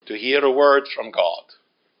to hear a word from God,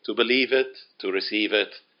 to believe it, to receive it,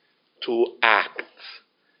 to act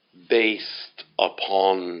based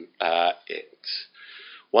upon it.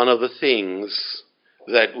 One of the things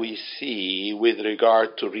that we see with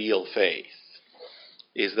regard to real faith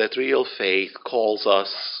is that real faith calls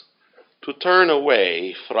us to turn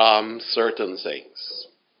away from certain things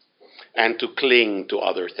and to cling to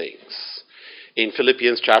other things. In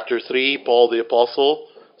Philippians chapter 3, Paul the Apostle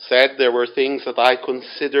said there were things that I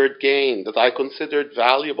considered gain, that I considered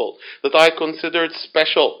valuable, that I considered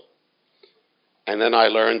special. And then I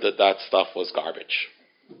learned that that stuff was garbage.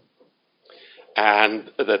 And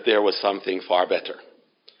that there was something far better.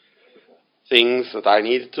 Things that I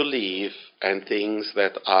needed to leave and things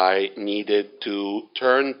that I needed to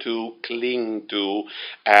turn to, cling to,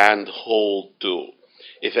 and hold to.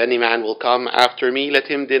 If any man will come after me, let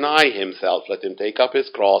him deny himself, let him take up his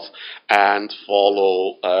cross and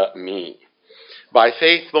follow me. By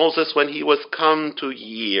faith, Moses, when he was come to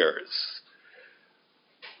years,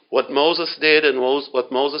 what Moses did and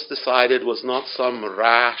what Moses decided was not some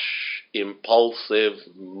rash, impulsive,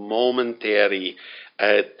 momentary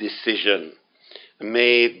decision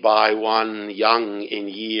made by one young in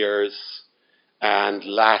years and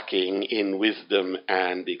lacking in wisdom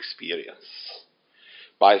and experience.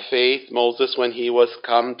 By faith, Moses, when he was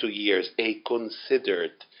come to years, a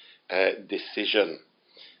considered decision.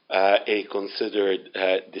 A considered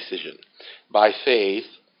decision. By faith,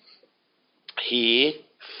 he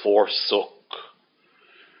forsook.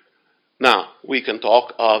 Now, we can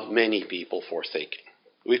talk of many people forsaking.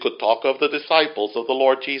 We could talk of the disciples of the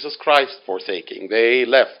Lord Jesus Christ forsaking. They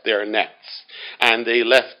left their nets, and they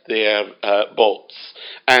left their boats,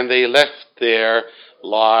 and they left their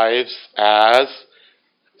lives as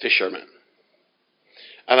fishermen.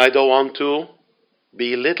 And I don't want to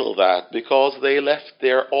belittle that because they left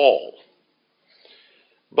their all.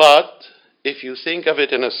 But if you think of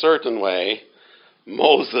it in a certain way,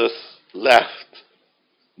 Moses left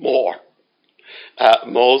more.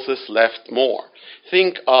 Moses left more.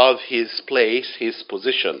 Think of his place, his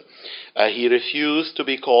position. He refused to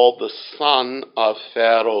be called the son of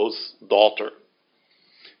Pharaoh's daughter.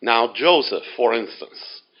 Now Joseph, for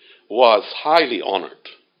instance, was highly honored.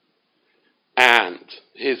 And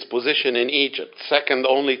his position in Egypt, second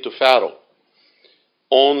only to Pharaoh.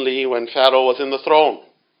 Only when Pharaoh was in the throne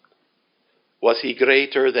was he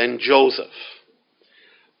greater than Joseph.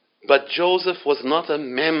 But Joseph was not a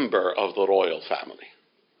member of the royal family.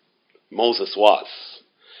 Moses was.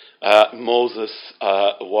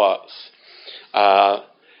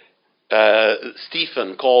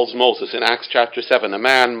 Stephen calls Moses in Acts chapter 7 a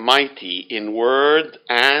man mighty in word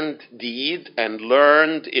and deed and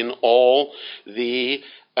learned in all the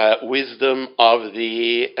wisdom of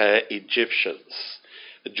the Egyptians.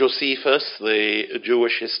 Josephus, the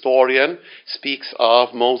Jewish historian, speaks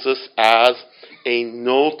of Moses as a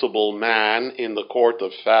notable man in the court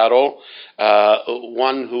of Pharaoh,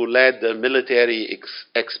 one who led the military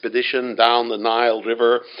expedition down the Nile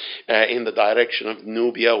River in the direction of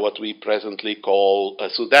Nubia, what we presently call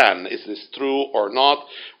Sudan. Is this true or not?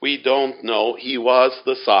 We don't know. He was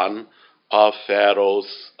the son of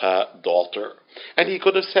Pharaoh's daughter. And he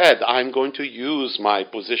could have said, I'm going to use my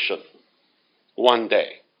position one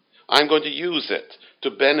day. I'm going to use it to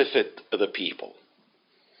benefit the people.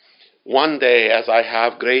 One day, as I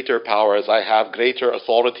have greater power, as I have greater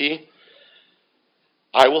authority,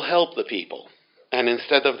 I will help the people. And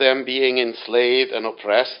instead of them being enslaved and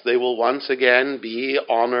oppressed, they will once again be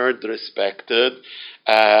honored, respected,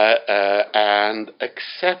 and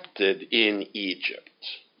accepted in Egypt.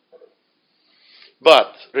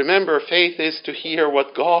 But remember, faith is to hear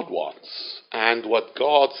what God wants and what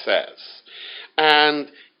God says.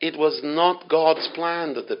 And it was not God's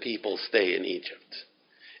plan that the people stay in Egypt.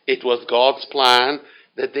 It was God's plan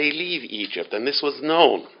that they leave Egypt, and this was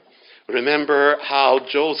known. Remember how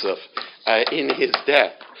Joseph, in his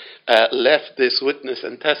death, left this witness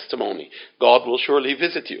and testimony. God will surely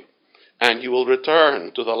visit you, and you will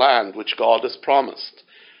return to the land which God has promised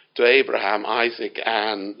to Abraham, Isaac,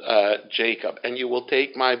 and Jacob, and you will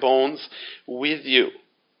take my bones with you.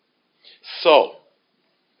 So,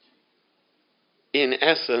 in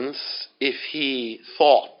essence, if he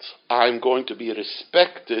thought, I'm going to be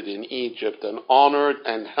respected in Egypt and honored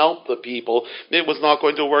and help the people, it was not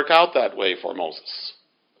going to work out that way for Moses.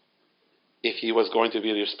 If he was going to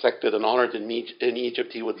be respected and honored in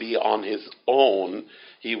Egypt, he would be on his own.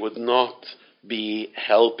 He would not be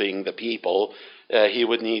helping the people. He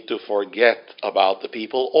would need to forget about the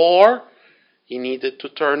people, or he needed to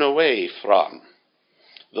turn away from.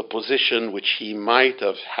 the position which he might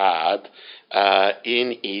have had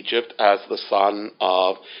in Egypt as the son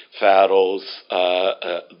of Pharaoh's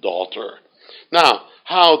daughter. Now,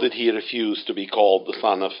 how did he refuse to be called the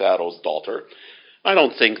son of Pharaoh's daughter? I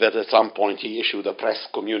don't think that at some point he issued a press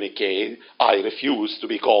communique, I refuse to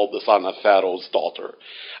be called the son of Pharaoh's daughter.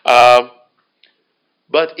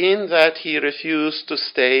 But in that he refused to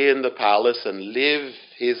stay in the palace and live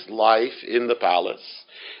his life in the palace,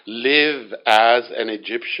 live as an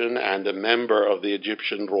Egyptian and a member of the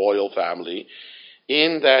Egyptian royal family,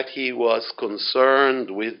 in that he was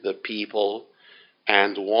concerned with the people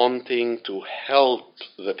and wanting to help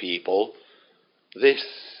the people. This,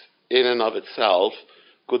 in and of itself,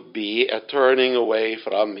 could be a turning away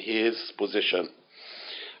from his position.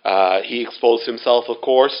 He exposed himself, of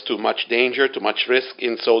course, to much danger, to much risk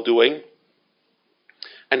in so doing.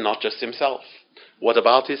 And not just himself. What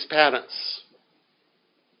about his parents?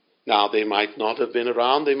 Now, they might not have been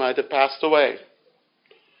around, they might have passed away.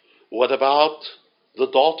 What about the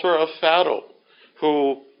daughter of Pharaoh,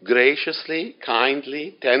 who graciously,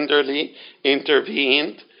 kindly, tenderly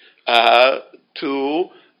intervened to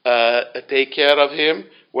take care of him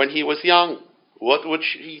when he was young? What would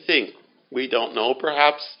she think? We don't know.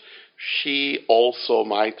 Perhaps she also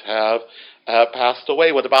might have passed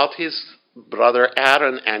away. What about his brother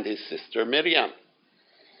Aaron and his sister Miriam?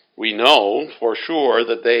 We know for sure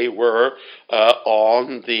that they were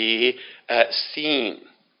on the scene.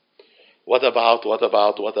 What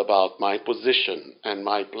about my position and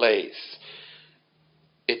my place?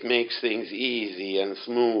 It makes things easy and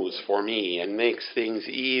smooth for me, and makes things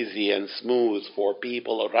easy and smooth for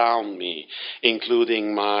people around me,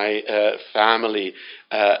 including my family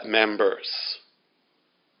members.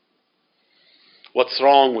 What's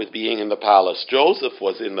wrong with being in the palace? Joseph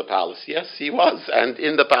was in the palace. Yes, he was, and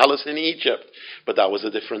in the palace in Egypt. But that was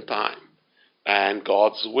a different time. And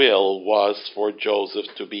God's will was for Joseph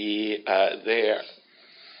to be there.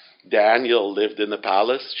 Daniel lived in the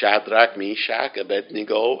palace, Shadrach, Meshach,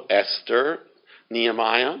 Abednego, Esther,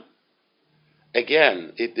 Nehemiah.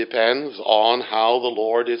 Again, it depends on how the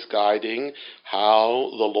Lord is guiding,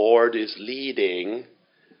 how the Lord is leading,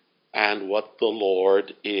 and what the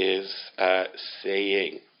Lord is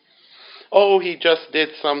saying. Oh, he just did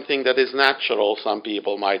something that is natural, some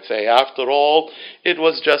people might say. After all, it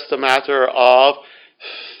was just a matter of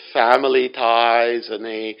family ties and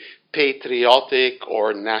a patriotic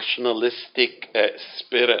or nationalistic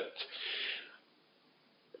spirit.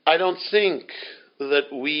 I don't think that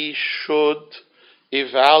we should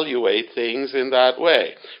evaluate things in that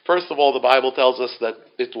way. First of all, the Bible tells us that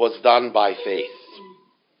it was done by faith.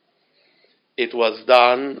 It was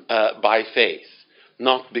done by faith,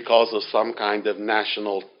 not because of some kind of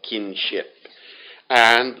national kinship.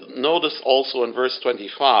 And notice also in verse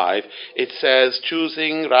 25, it says,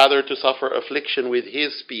 choosing rather to suffer affliction with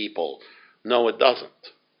his people. No, it doesn't.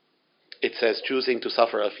 It says, choosing to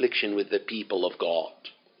suffer affliction with the people of God.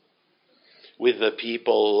 With the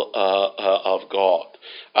people of God.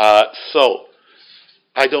 So,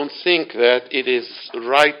 I don't think that it is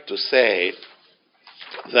right to say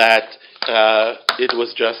that it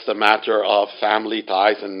was just a matter of family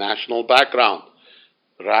ties and national background.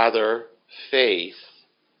 Rather, faith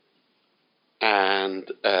and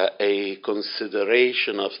a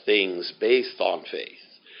consideration of things based on faith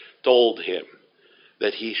told him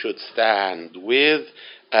that he should stand with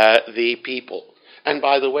the people. And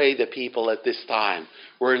by the way, the people at this time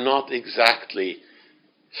were not exactly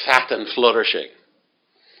fat and flourishing.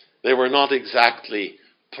 They were not exactly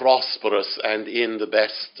prosperous and in the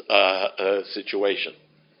best situation.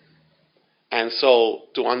 And so,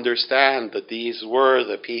 to understand that these were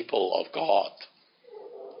the people of God,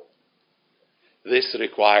 this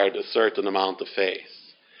required a certain amount of faith.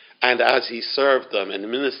 And as he served them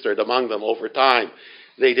and ministered among them over time,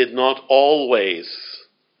 they did not always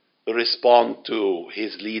respond to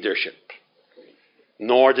his leadership,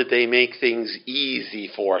 nor did they make things easy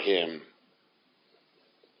for him.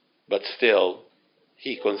 But still,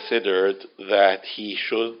 he considered that he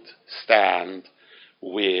should stand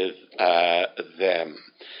with them.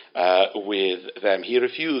 He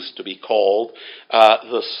refused to be called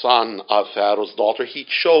the son of Pharaoh's daughter. He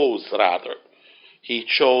chose rather.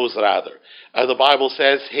 The Bible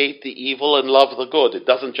says, hate the evil and love the good. It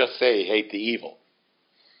doesn't just say hate the evil.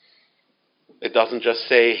 It doesn't just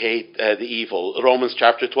say hate the evil. Romans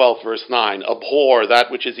chapter 12, verse 9. Abhor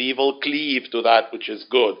that which is evil, cleave to that which is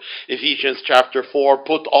good. Ephesians chapter 4,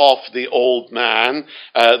 put off the old man,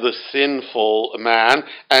 the sinful man,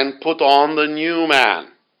 and put on the new man,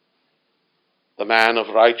 the man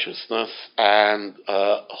of righteousness and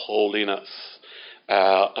holiness.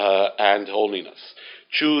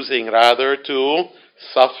 choosing rather to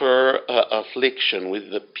suffer affliction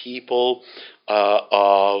with the people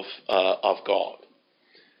of God.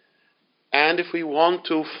 And if we want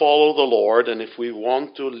to follow the Lord, and if we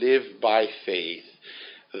want to live by faith,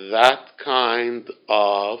 that kind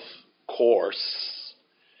of course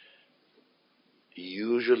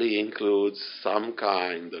usually includes some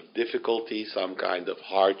kind of difficulty, some kind of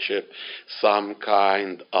hardship, some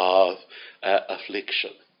kind of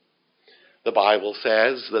affliction. The Bible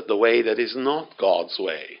says that the way that is not God's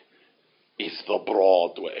way is the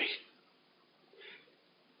broad way.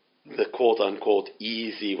 The quote-unquote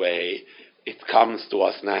easy way, it comes to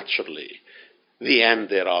us naturally. The end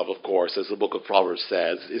thereof, of course, as the book of Proverbs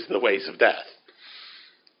says, is the ways of death.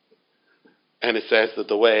 And it says that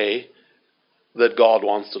the way that God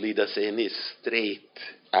wants to lead us in is straight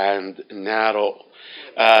and narrow.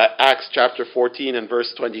 Acts chapter 14 and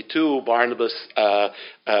verse 22, Barnabas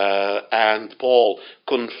and Paul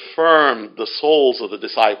confirmed the souls of the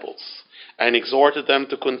disciples and exhorted them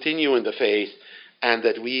to continue in the faith, and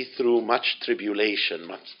that we through much tribulation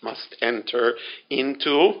must enter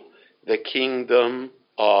into the kingdom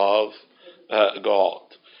of God.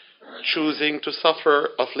 Choosing to suffer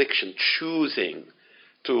affliction, choosing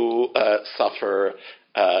to suffer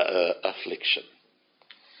affliction.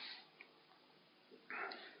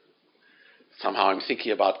 Somehow I'm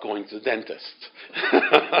thinking about going to the dentist.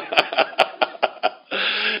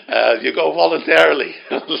 You go voluntarily.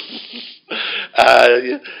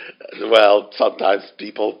 Well, sometimes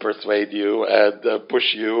people persuade you and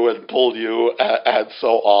push you and pull you and so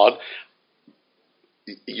on.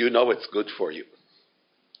 You know it's good for you.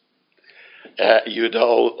 You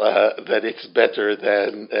know that it's better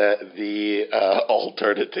than the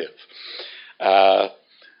alternative.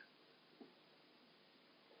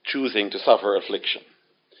 Choosing to suffer affliction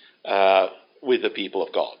with the people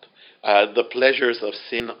of God. The pleasures of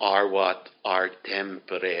sin are what? Are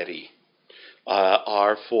temporary.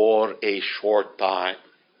 Are for a short time.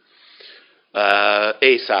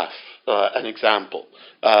 Asaph, an example.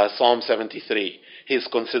 Psalm 73. His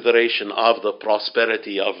consideration of the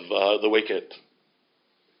prosperity of the wicked.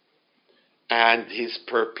 And his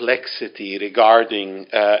perplexity regarding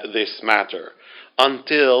this matter.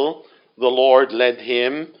 Until the Lord led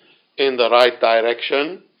him in the right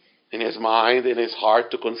direction, in his mind, in his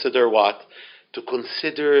heart, to consider what? To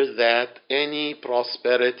consider that any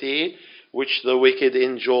prosperity which the wicked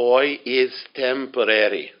enjoy is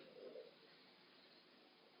temporary.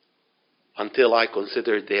 Until I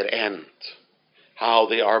consider their end. How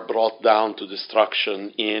they are brought down to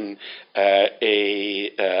destruction in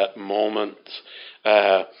a moment.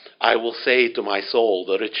 I will say to my soul,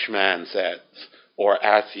 the rich man said, or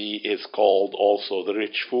as he is called also, the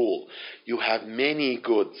rich fool, you have many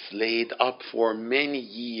goods laid up for many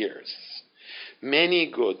years.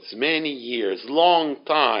 Many goods, many years, long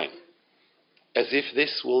time. As if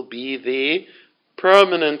this will be the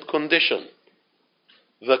permanent condition,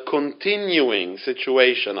 the continuing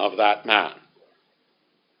situation of that man.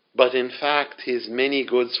 But in fact, his many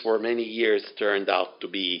goods for many years turned out to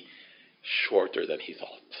be shorter than he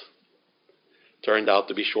thought. Turned out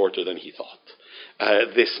to be shorter than he thought.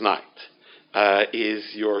 This night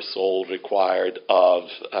is your soul required of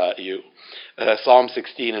you. Psalm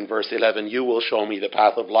 16 and verse 11, you will show me the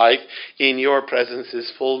path of life. In your presence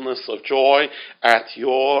is fullness of joy. At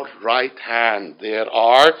your right hand there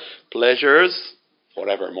are pleasures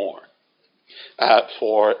forevermore.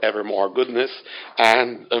 Forevermore. Goodness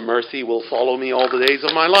and mercy will follow me all the days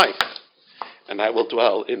of my life. And I will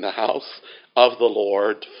dwell in the house of the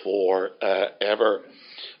Lord forever.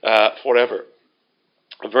 Forever.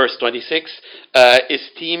 Verse 26,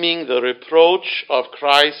 esteeming the reproach of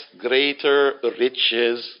Christ greater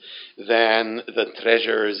riches than the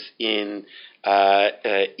treasures in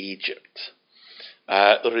Egypt.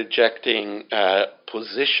 Rejecting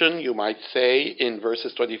position, you might say, in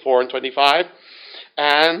verses 24 and 25,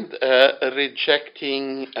 and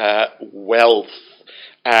rejecting wealth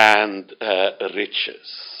and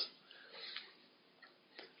riches.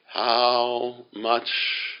 How much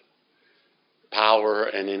power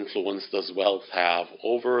and influence does wealth have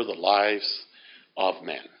over the lives of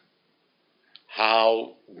men?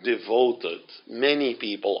 How devoted many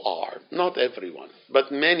people are, not everyone, but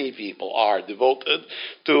many people are devoted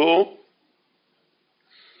to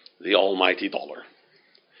the almighty dollar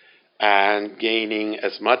and gaining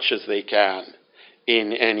as much as they can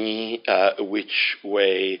in any which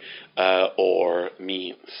way or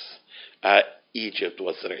means. Egypt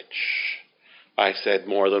was rich. I said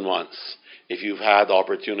more than once, if you've had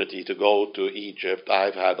opportunity to go to Egypt,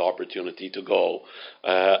 I've had opportunity to go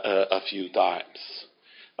a few times.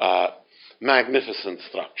 magnificent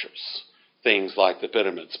structures, things like the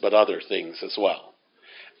pyramids, but other things as well.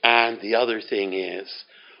 And the other thing is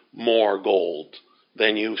more gold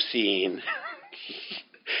than you've seen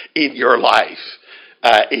in your life,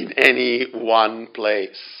 in any one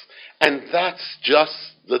place. And that's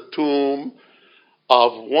just the tomb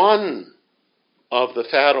of one of the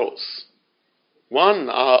pharaohs. One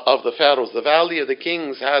of the pharaohs. The Valley of the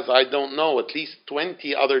Kings has, I don't know, at least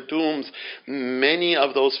 20 other tombs. Many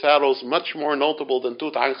of those pharaohs much more notable than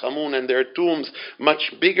Tutankhamun, and their tombs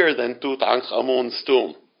much bigger than Tutankhamun's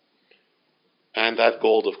tomb. And that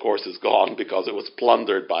gold, of course, is gone because it was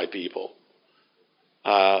plundered by people.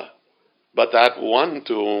 But that one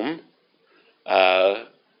tomb,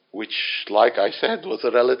 which, like I said, was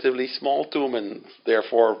a relatively small tomb and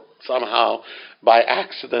therefore somehow by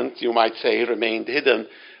accident, you might say, remained hidden,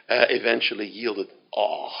 eventually yielded,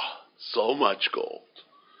 so much gold.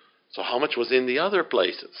 So how much was in the other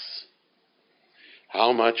places?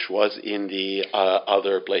 How much was in the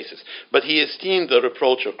other places? But he esteemed the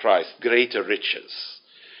reproach of Christ greater riches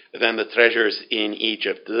than the treasures in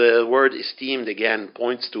Egypt. The word esteemed, again,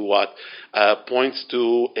 points to what? Points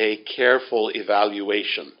to a careful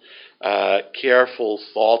evaluation, careful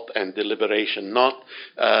thought and deliberation, not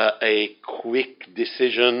a quick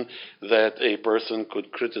decision that a person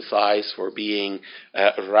could criticize for being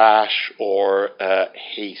rash or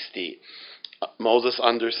hasty. Moses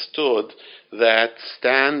understood that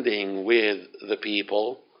standing with the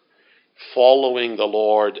people, following the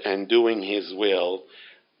Lord and doing his will,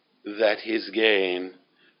 that his gain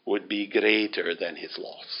would be greater than his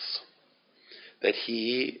loss. That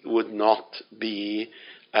he would not be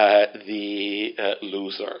the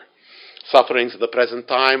loser. Sufferings of the present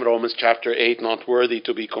time, Romans chapter 8, not worthy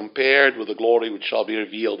to be compared with the glory which shall be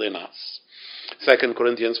revealed in us. 2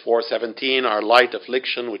 Corinthians 4:17, our light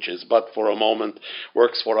affliction, which is but for a moment,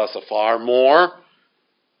 works for us a far more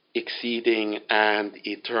exceeding and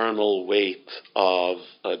eternal weight of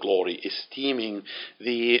glory, esteeming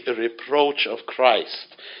the reproach of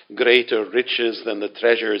Christ greater riches than the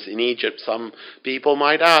treasures in Egypt. Some people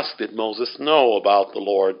might ask, did Moses know about the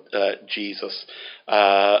Lord Jesus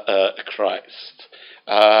Christ?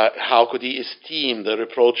 How could he esteem the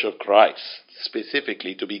reproach of Christ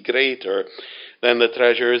specifically to be greater than the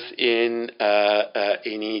treasures in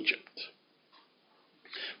Egypt?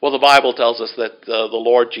 Well, the Bible tells us that the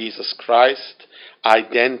Lord Jesus Christ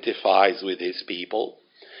identifies with his people.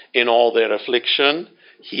 In all their affliction,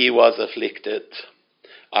 he was afflicted.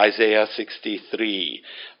 Isaiah 63.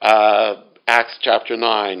 Acts chapter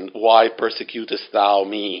 9. Why persecutest thou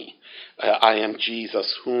me? I am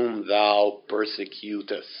Jesus whom thou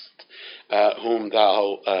persecutest.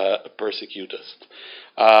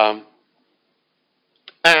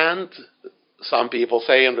 And some people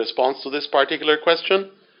say in response to this particular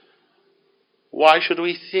question, why should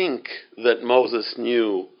we think that Moses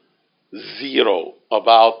knew zero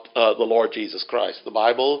about the Lord Jesus Christ? The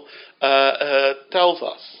Bible tells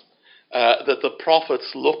us that the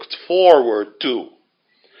prophets looked forward to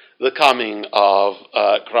the coming of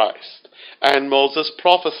Christ. And Moses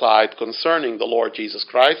prophesied concerning the Lord Jesus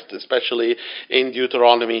Christ, especially in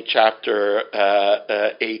Deuteronomy chapter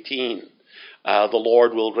 18. The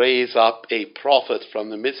Lord will raise up a prophet from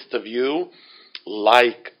the midst of you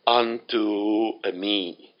like unto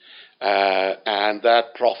me. And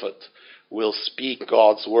that prophet will speak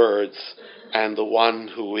God's words, and the one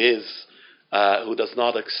who does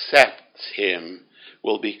not accept him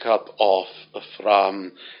will be cut off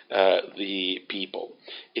from the people.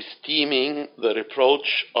 Esteeming the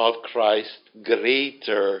reproach of Christ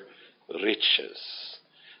greater riches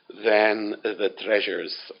than the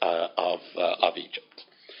treasures of Egypt.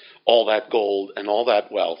 All that gold and all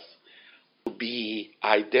that wealth to be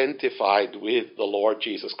identified with the Lord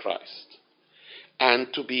Jesus Christ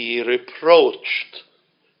and to be reproached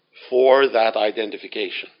for that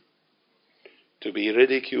identification. To be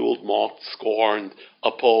ridiculed, mocked, scorned,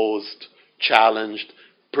 opposed, challenged,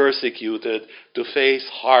 persecuted, to face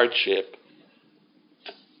hardship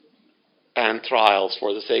and trials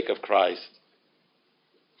for the sake of Christ.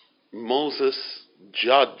 Moses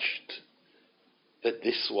judged that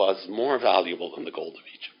this was more valuable than the gold of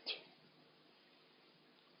Egypt.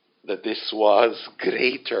 That this was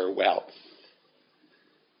greater wealth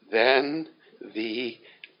than the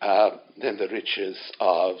riches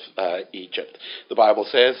of Egypt. The Bible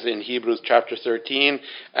says in Hebrews chapter 13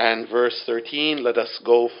 and verse 13, let us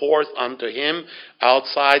go forth unto him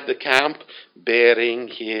outside the camp, bearing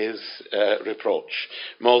his reproach.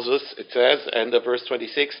 Moses, it says, end of verse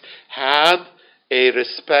 26, had a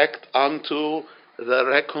respect unto the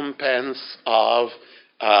recompense of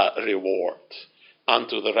reward.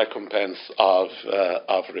 unto the recompense of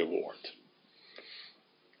reward.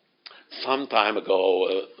 Some time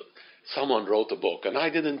ago, someone wrote a book, and I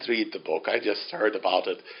didn't read the book. I just heard about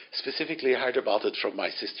it. Specifically, I heard about it from my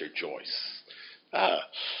sister Joyce.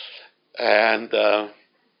 And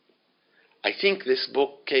I think this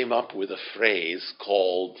book came up with a phrase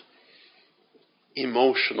called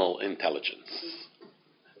emotional intelligence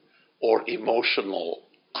or emotional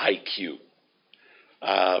IQ.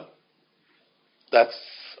 That's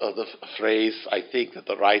the phrase I think that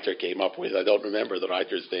the writer came up with. I don't remember the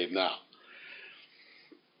writer's name now.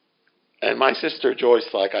 And my sister Joyce,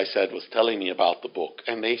 like I said, was telling me about the book.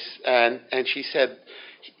 And she said,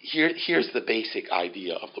 here's the basic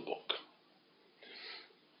idea of the book.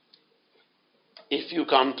 If you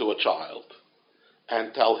come to a child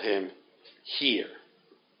and tell him, here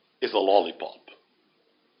is a lollipop,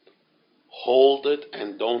 hold it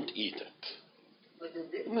and don't eat it. What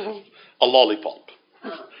is it? No, a lollipop.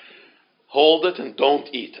 Oh. Hold it and don't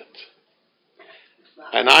eat it.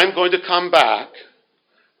 And I'm going to come back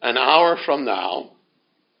an hour from now,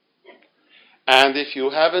 and if you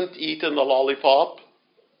haven't eaten the lollipop,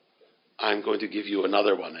 I'm going to give you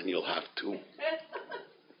another one, and you'll have two.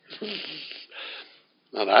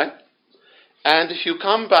 All right? And if you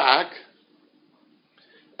come back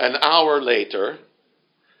an hour later,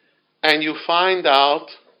 and you find out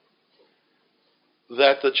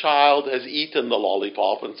that the child has eaten the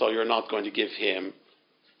lollipop, and so you're not going to give him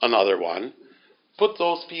another one, put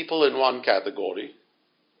those people in one category.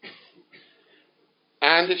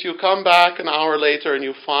 And if you come back an hour later and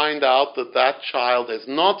you find out that that child has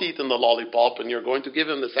not eaten the lollipop and you're going to give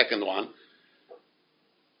him the second one,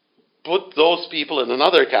 put those people in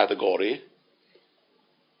another category.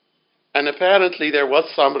 And apparently there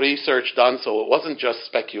was some research done, so it wasn't just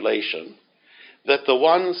speculation, that the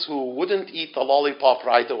ones who wouldn't eat the lollipop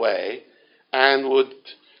right away and would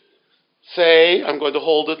say, I'm going to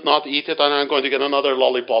hold it, not eat it, and I'm going to get another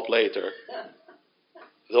lollipop later,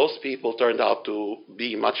 those people turned out to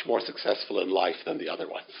be much more successful in life than the other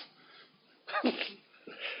ones.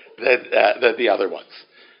 than the other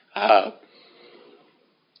ones.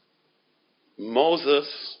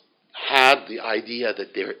 Moses had the idea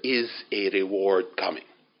that there is a reward coming.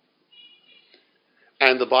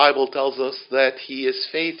 And the Bible tells us that he is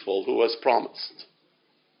faithful who has promised.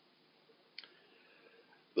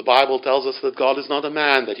 The Bible tells us that God is not a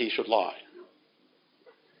man that he should lie.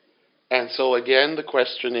 And so again, the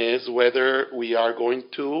question is whether we are going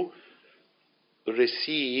to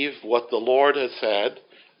receive what the Lord has said,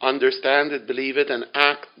 understand it, believe it, and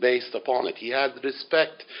act based upon it. He had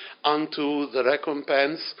respect unto the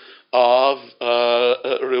recompense of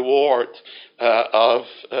reward.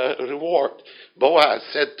 Boaz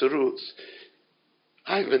said to Ruth,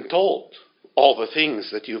 I've been told all the things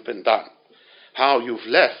that you've been done, how you've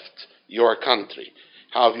left your country,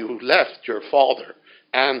 how you've left your father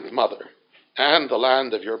and mother and the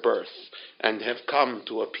land of your birth, and have come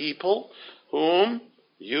to a people whom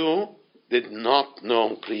you did not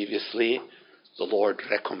know previously. The Lord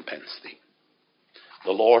recompense thee.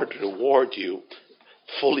 The Lord reward you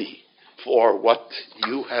fully for what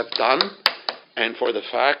you have done and for the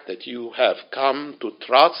fact that you have come to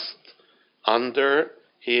trust under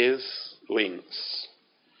his wings.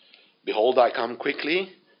 Behold, I come quickly,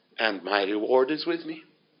 and my reward is with me.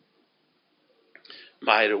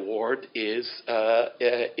 My reward is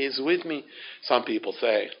with me. Some people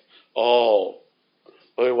say,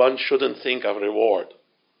 one shouldn't think of reward.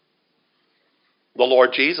 The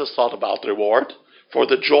Lord Jesus thought about reward. For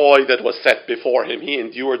the joy that was set before him, he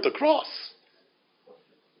endured the cross.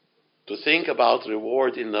 To think about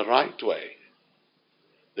reward in the right way.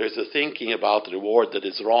 There's a thinking about reward that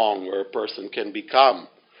is wrong, where a person can become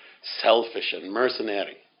selfish and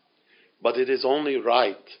mercenary. But it is only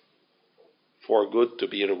right for good to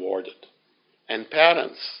be rewarded. And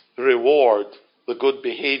parents reward the good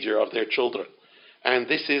behavior of their children. And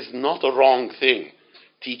this is not a wrong thing,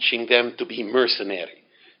 teaching them to be mercenary.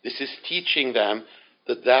 This is teaching them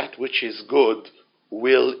that that which is good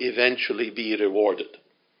will eventually be rewarded.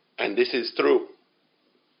 And this is true.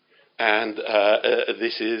 And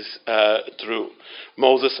this is true.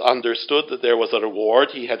 Moses understood that there was a reward.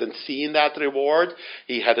 He hadn't seen that reward.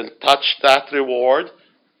 He hadn't touched that reward.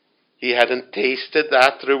 He hadn't tasted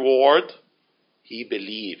that reward. He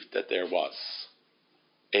believed that there was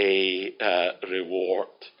a reward.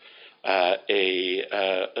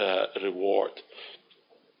 Reward.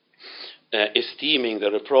 Esteeming the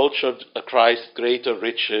reproach of Christ greater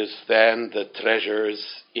riches than the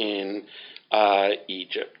treasures in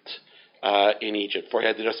Egypt. For he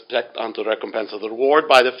had respect unto recompense of the reward.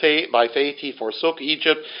 By faith he forsook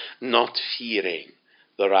Egypt, not fearing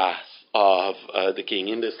the wrath of the king.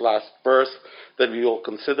 In this last verse that we will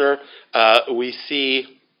consider, we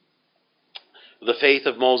see the faith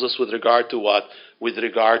of Moses with regard to what? With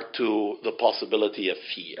regard to the possibility of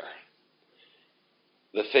fear.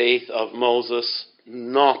 The faith of Moses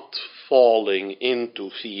not falling into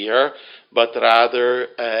fear, but rather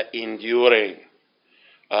enduring.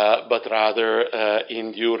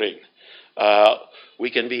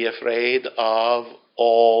 We can be afraid of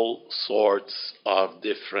all sorts of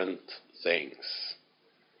different things.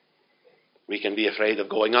 We can be afraid of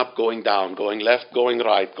going up, going down, going left, going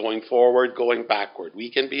right, going forward, going backward.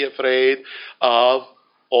 We can be afraid of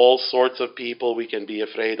all sorts of people. We can be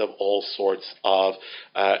afraid of all sorts of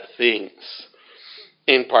things.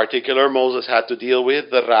 In particular, Moses had to deal with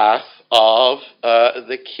the wrath of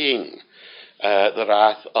the king. The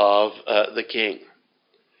wrath of the king.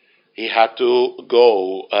 He had to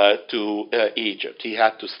go to Egypt. He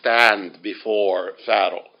had to stand before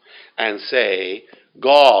Pharaoh and say,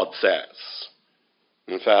 God says.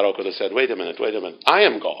 And Pharaoh could have said, wait a minute, I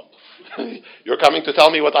am God. You're coming to tell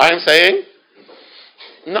me what I am saying?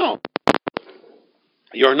 No.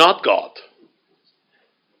 You're not God.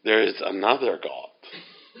 There is another God.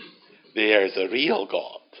 There is a real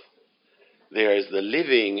God. There is the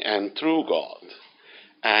living and true God.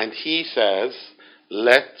 And he says,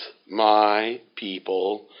 let my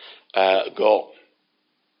people go.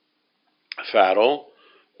 Pharaoh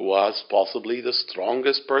was possibly the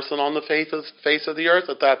strongest person on the face of the earth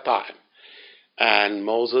at that time. And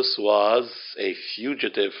Moses was a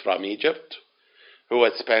fugitive from Egypt who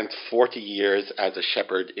had spent 40 years as a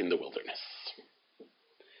shepherd in the wilderness.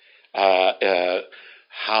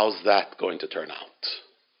 How's that going to turn out?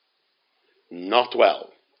 Not well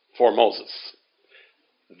for Moses.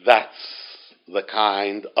 That's the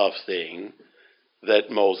kind of thing that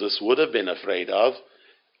Moses would have been afraid of,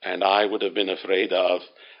 and I would have been afraid of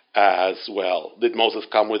as well. Did Moses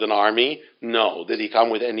come with an army? No. Did he come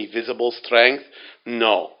with any visible strength?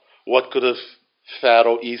 No. What could have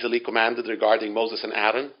Pharaoh easily commanded regarding Moses and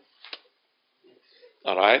Aaron?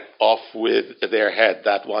 All right, off with their head,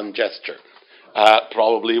 that one gesture.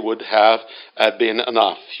 Probably would have been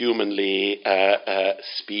enough, humanly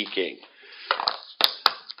speaking.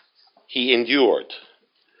 He endured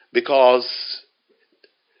because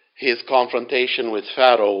his confrontation with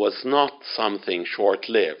Pharaoh was not something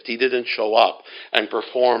short-lived. He didn't show up and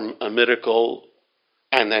perform a miracle,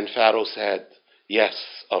 and then Pharaoh said, yes,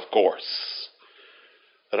 of course.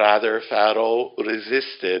 Rather, Pharaoh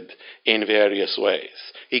resisted in various ways.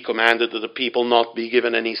 He commanded that the people not be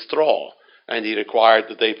given any straw, and he required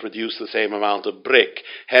that they produce the same amount of brick,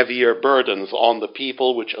 heavier burdens on the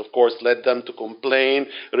people, which of course led them to complain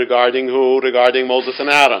regarding who? Regarding Moses and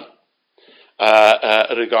Aaron.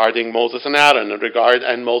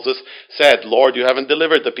 And Moses said, Lord, you haven't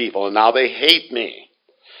delivered the people, and now they hate me.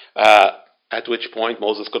 At which point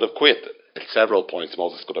Moses could have quit. At several points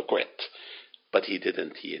Moses could have quit. But he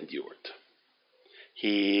didn't. He endured.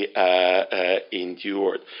 He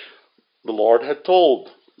endured. The Lord had told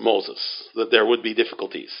Moses that there would be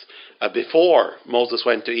difficulties. Before Moses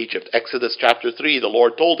went to Egypt, Exodus chapter 3, the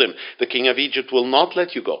Lord told him, the king of Egypt will not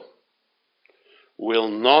let you go. Will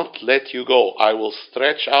not let you go. I will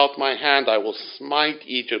stretch out my hand. I will smite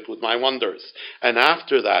Egypt with my wonders. And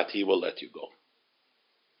after that, he will let you go.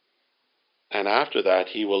 And after that,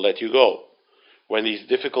 he will let you go. When these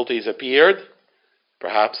difficulties appeared,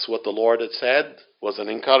 perhaps what the Lord had said was an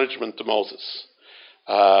encouragement to Moses.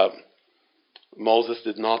 Moses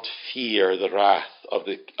did not fear the wrath of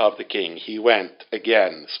the king. He went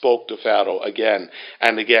again, spoke to Pharaoh again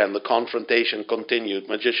and again. The confrontation continued.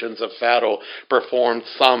 Magicians of Pharaoh performed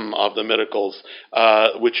some of the miracles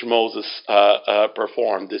which Moses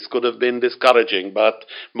performed. This could have been discouraging, but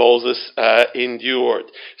Moses endured.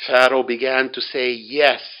 Pharaoh began to say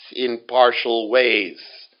yes in partial ways.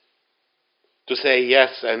 To say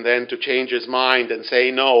yes and then to change his mind and say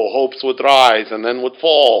no. Hopes would rise and then would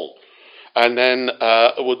fall. And then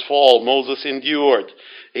would fall. Moses endured.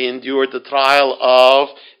 He endured the trial of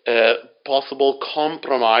possible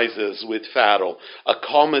compromises with Pharaoh,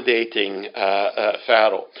 accommodating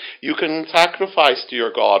Pharaoh. You can sacrifice to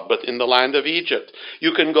your God, but in the land of Egypt.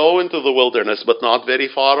 You can go into the wilderness, but not very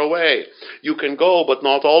far away. You can go, but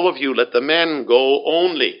not all of you. Let the men go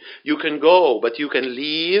only. You can go, but you can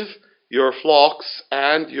leave your flocks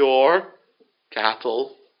and your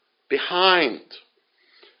cattle behind.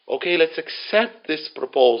 Okay, let's accept this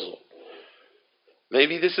proposal.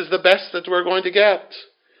 Maybe this is the best that we're going to get.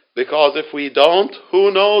 Because if we don't,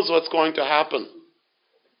 who knows what's going to happen?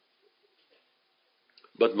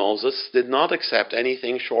 But Moses did not accept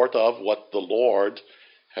anything short of what the Lord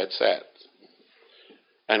had said.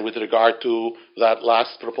 And with regard to that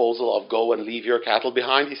last proposal of go and leave your cattle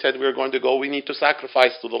behind, he said, we're going to go. We need to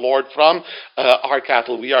sacrifice to the Lord from our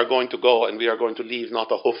cattle. We are going to go and we are going to leave not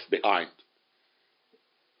a hoof behind.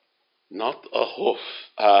 Not a hoof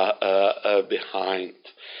behind.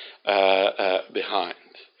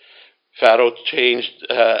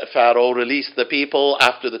 Pharaoh released the people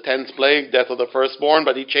after the 10th plague, death of the firstborn,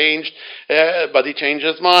 but he changed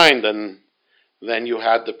his mind. And then you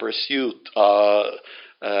had the pursuit,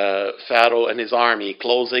 Pharaoh and his army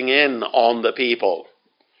closing in on the people.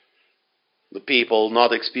 The people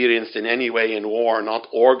not experienced in any way in war, not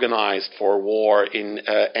organized for war in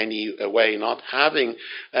any way, not having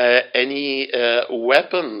any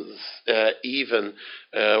weapons, even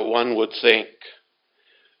one would think.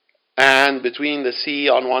 And between the sea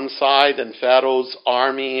on one side and Pharaoh's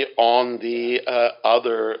army on the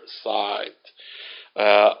other side.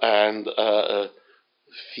 And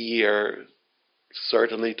fear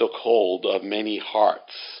certainly took hold of many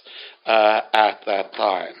hearts at that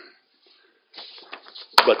time.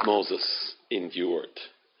 But Moses endured.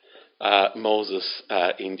 Moses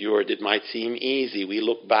endured. It might seem easy. We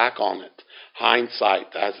look back on it.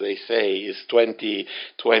 Hindsight, as they say, is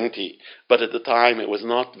 20/20. But at the time, it was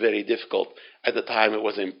not very difficult. At the time, it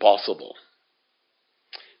was impossible.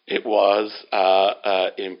 It was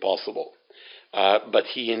impossible. But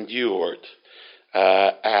he endured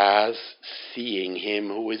as seeing him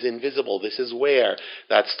who is invisible. This is where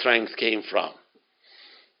that strength came from.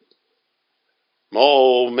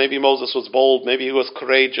 Oh, maybe Moses was bold, maybe he was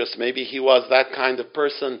courageous, maybe he was that kind of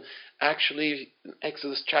person. Actually, in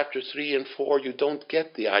Exodus chapter 3 and 4, you don't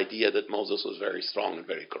get the idea that Moses was very strong and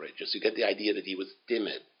very courageous. You get the idea that he was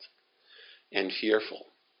timid and fearful.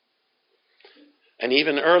 And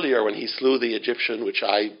even earlier, when he slew the Egyptian, which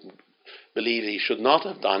I believe he should not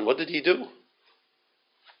have done, what did he do?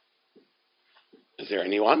 Is there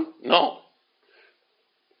anyone? No.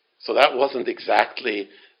 So that wasn't exactly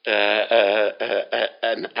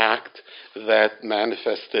an act that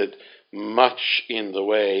manifested much in the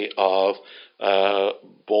way of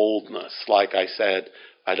boldness. Like I said,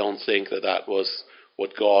 I don't think that was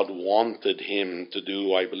what God wanted him to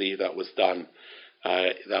do. I believe that was done.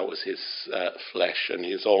 That was his flesh and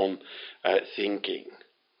his own thinking.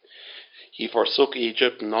 He forsook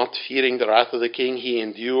Egypt, not fearing the wrath of the king. He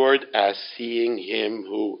endured as seeing him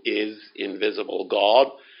who is invisible.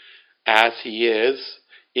 God, as he is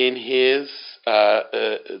in his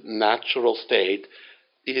natural state,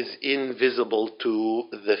 is invisible to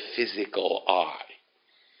the physical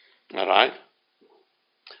eye. All right?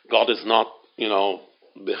 God is not,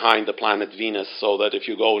 behind the planet Venus, so that if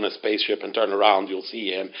you go in a spaceship and turn around, you'll see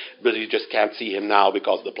him, but you just can't see him now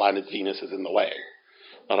because the planet Venus is in the way.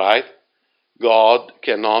 All right? God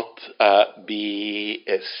cannot be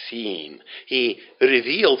seen. He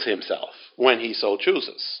reveals himself when he so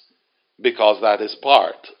chooses, because that is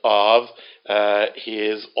part of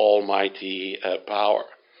his almighty power.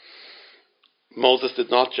 Moses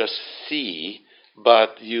did not just see,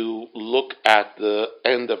 but you look at the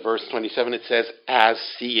end of verse 27, it says, as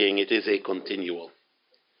seeing. It is a continual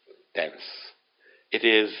tense. It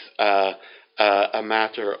is a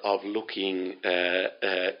matter of looking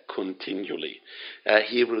continually.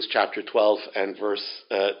 Hebrews chapter 12 and verse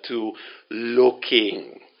 2,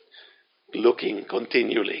 looking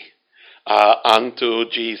continually unto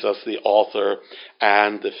Jesus, the author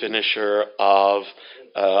and the finisher of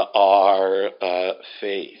our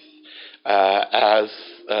faith. As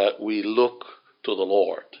we look to the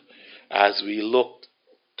Lord, as we look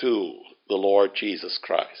to the Lord Jesus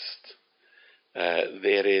Christ,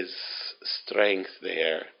 there is strength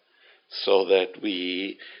there so that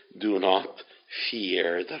we do not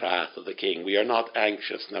fear the wrath of the king. We are not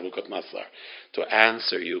anxious, Nebuchadnezzar, to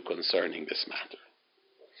answer you concerning this matter.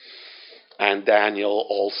 And Daniel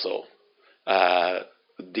also,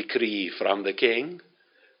 decree from the king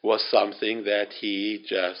was something that he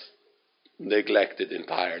just neglected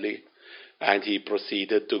entirely, and he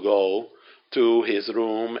proceeded to go to his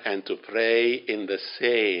room and to pray in the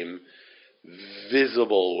same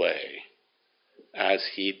visible way as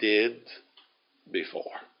he did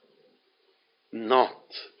before, not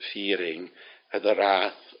fearing the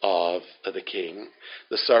wrath of the king.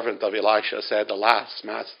 The servant of Elisha said, alas,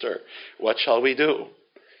 master, what shall we do?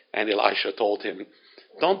 And Elisha told him,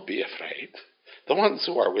 don't be afraid. The ones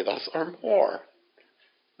who are with us are more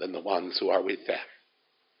than the ones who are with them.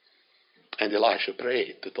 And Elisha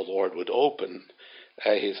prayed that the Lord would open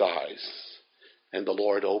his eyes. And the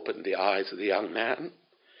Lord opened the eyes of the young man,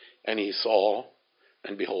 and he saw,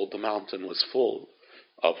 and behold, the mountain was full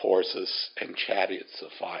of horses and chariots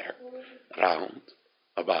of fire round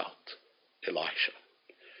about Elisha.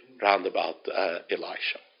 round about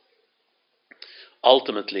Elisha.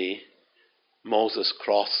 Ultimately, Moses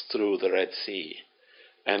crossed through the Red Sea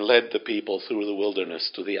and led the people through the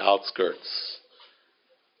wilderness to the outskirts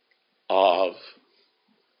of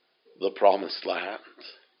the Promised Land.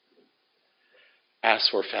 As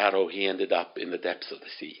for Pharaoh, he ended up in the depths of the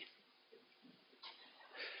sea.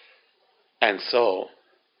 And so,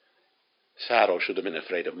 Pharaoh should have been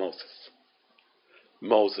afraid of Moses.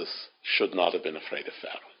 Moses should not have been afraid of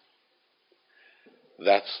Pharaoh.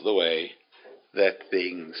 That's the way that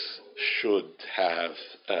things should have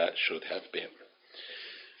been.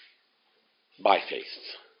 By faith.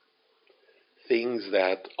 Things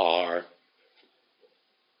that are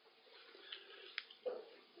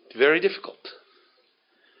very difficult.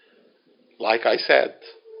 Like I said,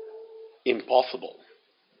 impossible.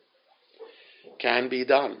 Can be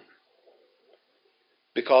done.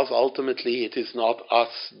 Because ultimately it is not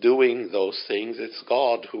us doing those things, it's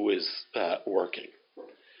God who is working.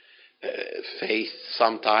 Faith,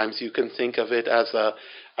 sometimes you can think of it as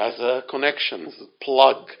a connection, as a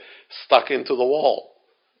plug stuck into the wall.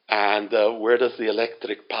 And where does the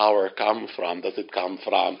electric power come from? Does it come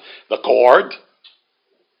from the cord?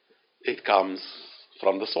 It comes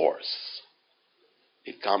from the source.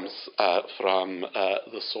 It comes from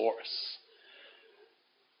the source.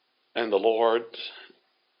 And the Lord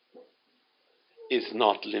is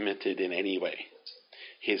not limited in any way.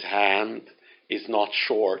 His hand is not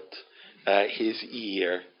short. His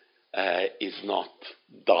ear is not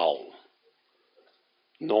dull.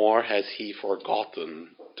 Nor has he forgotten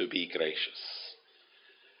to be gracious.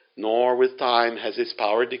 Nor with time has his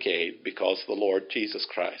power decayed, because the Lord Jesus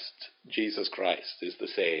Christ is the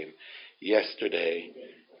same yesterday,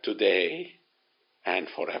 today, and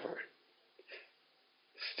forever.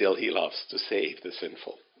 Still he loves to save the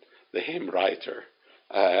sinful. The hymn writer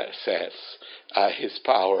says his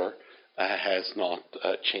power has not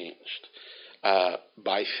changed.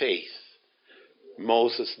 By faith,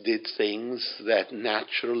 Moses did things that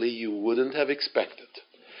naturally you wouldn't have expected.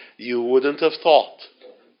 You wouldn't have thought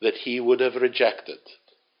that he would have rejected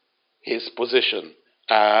his position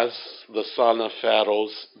as the son of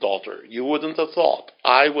Pharaoh's daughter. You wouldn't have thought.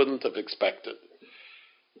 I wouldn't have expected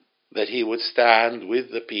that he would stand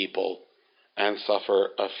with the people and suffer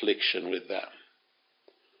affliction with them.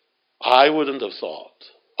 I wouldn't have thought.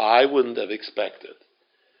 I wouldn't have expected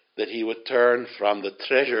that he would turn from the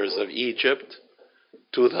treasures of Egypt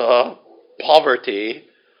to the poverty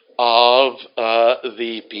of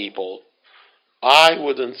the people. I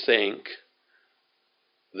wouldn't think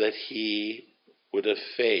that he would have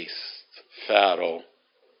faced Pharaoh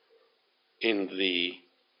in the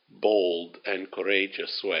bold and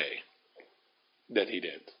courageous way that he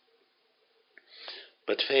did.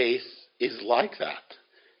 But faith is like that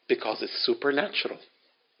because it's supernatural,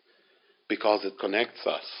 because it connects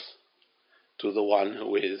us to the one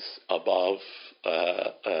who is above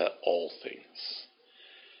all things.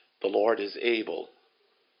 The Lord is able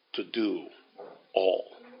to do all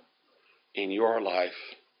in your life,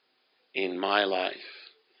 in my life,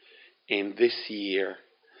 in this year,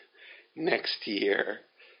 next year,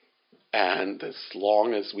 and as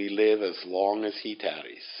long as we live, as long as he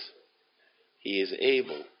tarries. He is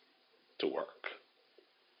able to work.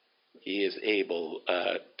 He is able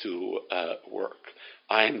to work.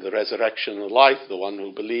 I am the resurrection and life. The one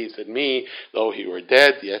who believes in me, though he were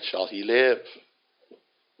dead, yet shall he live.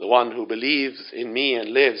 The one who believes in me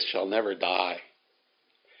and lives shall never die.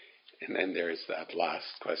 And then there is that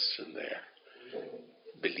last question there.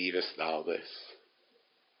 Believest thou this?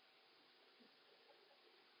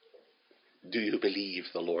 Do you believe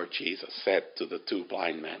the Lord Jesus said to the two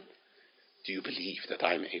blind men, do you believe that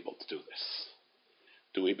I'm able to do this?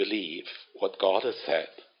 Do we believe what God has said?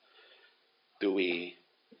 Do we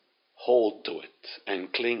hold to it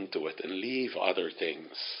and cling to it and leave other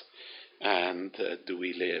things? And do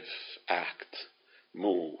we live, act,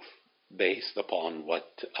 move based upon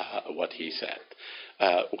what he said?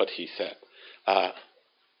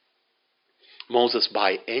 Moses,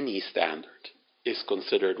 by any standard, is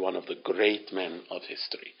considered one of the great men of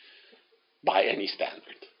history. By any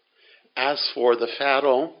standard. As for the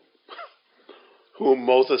Pharaoh whom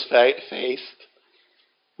Moses faced,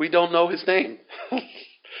 we don't know his name.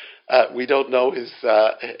 We don't know his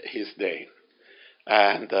name.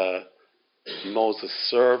 And Moses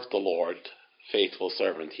served the Lord, faithful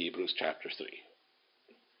servant, Hebrews chapter 3,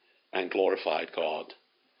 and glorified God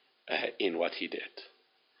in what he did.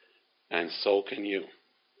 And so can you,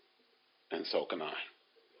 and so can I,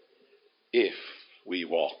 if we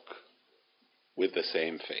walk with the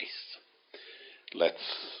same faith. Let's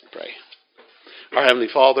pray. Our Heavenly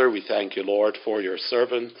Father, we thank you, Lord, for your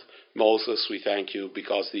servant Moses. We thank you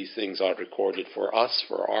because these things are recorded for us,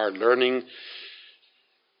 for our learning,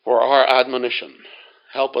 for our admonition.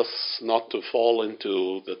 Help us not to fall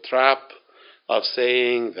into the trap of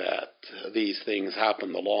saying that these things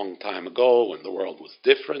happened a long time ago and the world was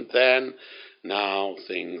different then. Now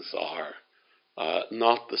things are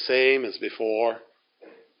not the same as before.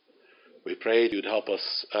 We prayed you'd help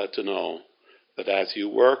us to know that as you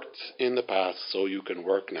worked in the past, so you can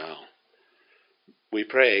work now. We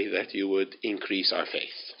pray that you would increase our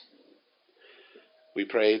faith. We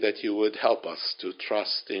pray that you would help us to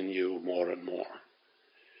trust in you more and more,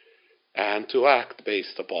 and to act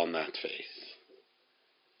based upon that faith,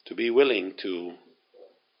 to be willing to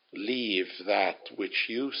leave that which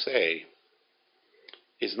you say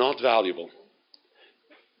is not valuable,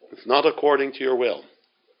 is not according to your will,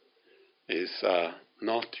 is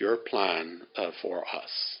not your plan for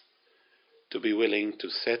us, to be willing to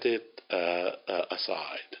set it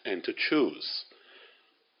aside and to choose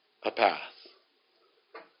a path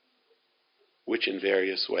which in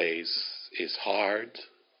various ways is hard,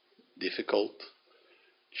 difficult,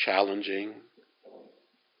 challenging,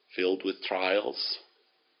 filled with trials,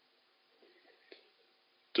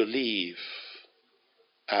 to leave,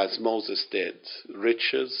 as Moses did,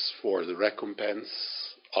 riches for the recompense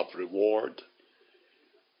of reward,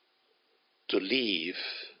 to leave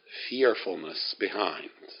fearfulness behind,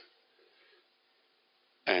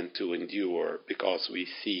 and to endure because we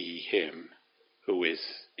see him who is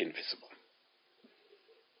invisible.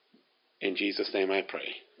 In Jesus' name I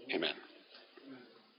pray. Amen.